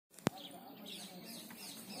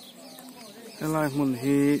helai hmun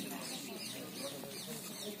hi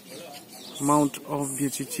Mount of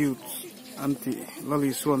Beatitude anti lali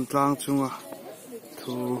Isuan tlangchunga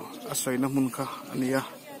thu asaina hmun kha ania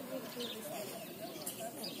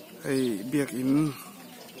ei biak in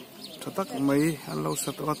thatak mai an lo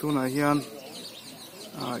satwa tu na hian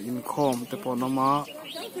in khom te ponama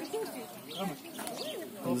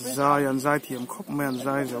zai an zai thiam khop mai an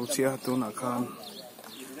zai zo chia tu na khan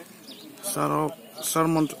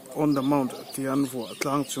Sermon on the Mount tian vo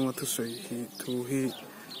tlangchunga thu sei hi thu hi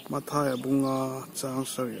Mathaya bunga chang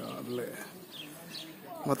saria le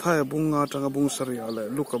Mathaya bunga changa bung saria le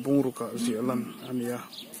luka bung ruka zialan ania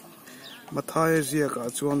Mathaya ziaka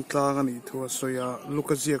chuan tlang ani thu soya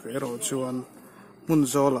luka ziak ero chuan mun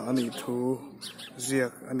zola ani thu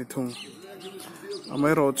ziak ani thung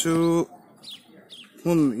amero chu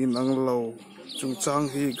mun in anglo chung chang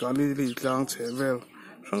hi galili tlang chevel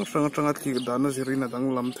sang changa thi dana zirina dang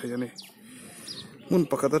lam thayani mun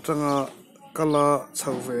pakata changa kala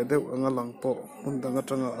chawve deuh anga langpo mun danga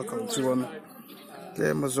changa akal chuan le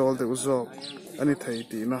mazol de uzok ani thei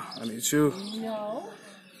ti na ani chu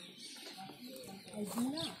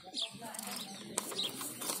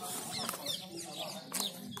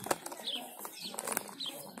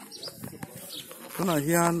tuna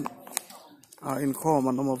hian in khom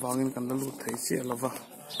an oma wangin kan la lut thei che lova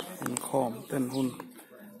in khom ten hun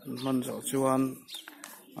man zo chuan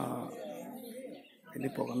ini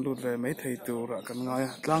pokan lut ve mai thei tu ra kan ngai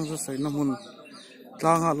tlang sa sei na mun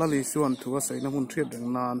tlang a lali Isuan thu a sei na mun thiat deng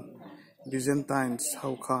nan Byzantines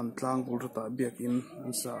how khan tlang bul ta biak in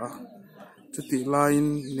an sa chuti line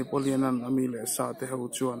Napoleon an amile sa te ho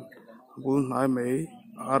chuan bul nai mai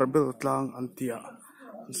arbel tlang antia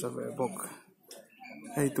an sa ve bok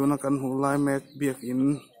hei tu na kan hu lai mek biak in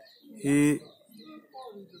hi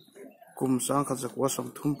kum sang kha jakwa som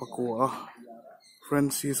thum pakua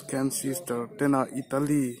Franciscan sister tena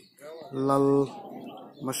Italy lal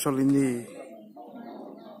Mussolini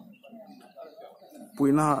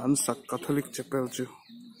puina an sak Catholic chapel chu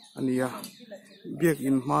ania biak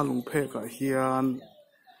in malung phe ka hian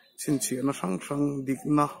chinchi na sang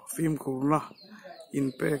dikna film kurna in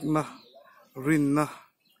pek na rin na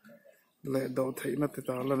le do thei na te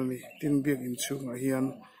ta lan ni tin biak in chunga hian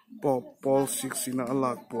pop Paul 6 ina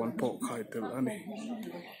alak pon po khai tel ani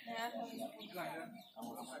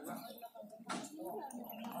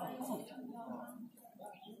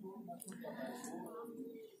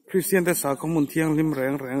Christian te sa komun thiang lim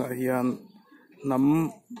reng a hian nam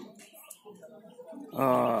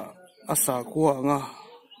asa kwa nga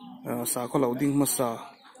sa ko loading masa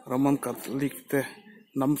Roman Catholic te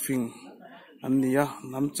nam fing ania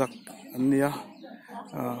nam chak ania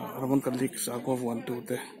Roman Catholic sa ko wan tu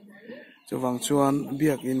te chawang chuan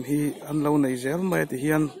biak in hi an lo nei zel mai te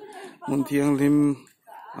hian mun thiang lim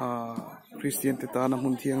Christian te ta na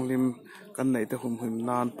mun thiang lim kan nei te hum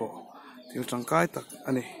nan po til changkai tak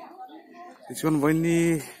ani chuan voini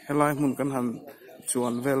helai mun kan han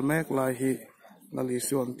chuan vel mek lai hi lali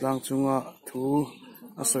Isuan tlangchunga thu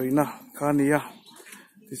asoina khania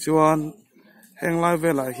chuan heng lai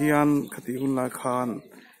vela hian khati hun lai khan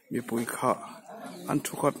mi pui kha an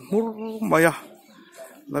thukhat mur maya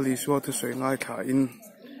lali Isuan thu soi ngai kha in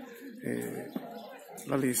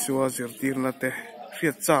lali Isuan zirtir na te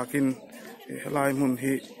riat chakin helai mun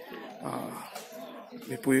hi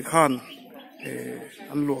mi pui khan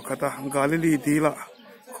an lu khata Galilee dila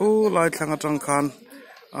khu lai thanga tang khan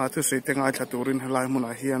thu sei te ngai thla turin helai mun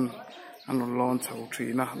a hian an lon chho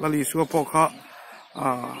thina lali Isuan po kha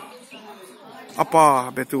apa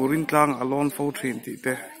beturin tlang alon fo thin ti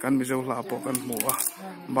te kan mi zo hla po kan mu a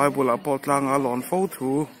Bible a po tlang alon fo thu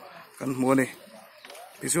kan mu ni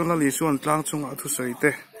Isuan lali Isuan tlang chung a thu sei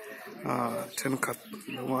te then khat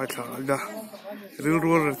lawai tha da ril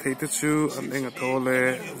rual thei te chu an enga thole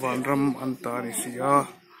vanram an ta ni sia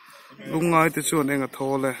lungai te chu an enga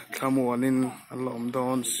thole thlamu anin an lom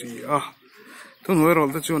don sia thun hoi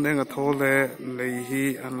rol te chu an enga thole lei hi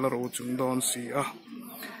an la ro chung don sia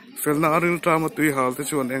felna aril trama tui hal te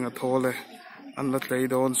chuan enga thole an la tlei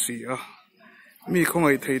don sia mi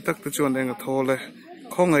khongai thei tak te chuan enga thole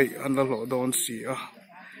khongai an la lo don sia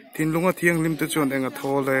tin lunga thiang lim te chuan enga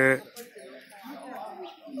thole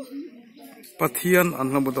pathian an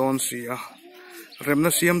hlamu don sia remna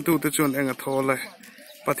siam tu te chuan enga thole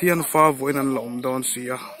pathian fa voin an lom don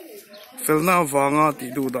sia felna wanga ti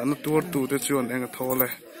du da na tur tu te chuan enga thole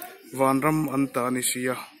vanram an ta ni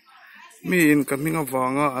sia mi in kaminga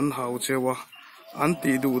wanga an hau chewa an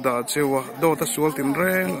ti du da chewa do ta sual tin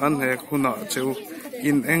reng an he khuna cheu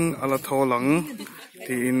in eng ala tholang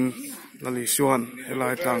ti in lali Isuan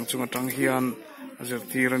helai tang chunga tang hian azir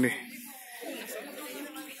tirani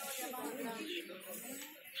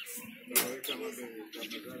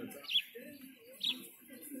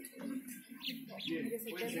Bien,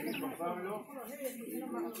 pueden seguir con Pablo.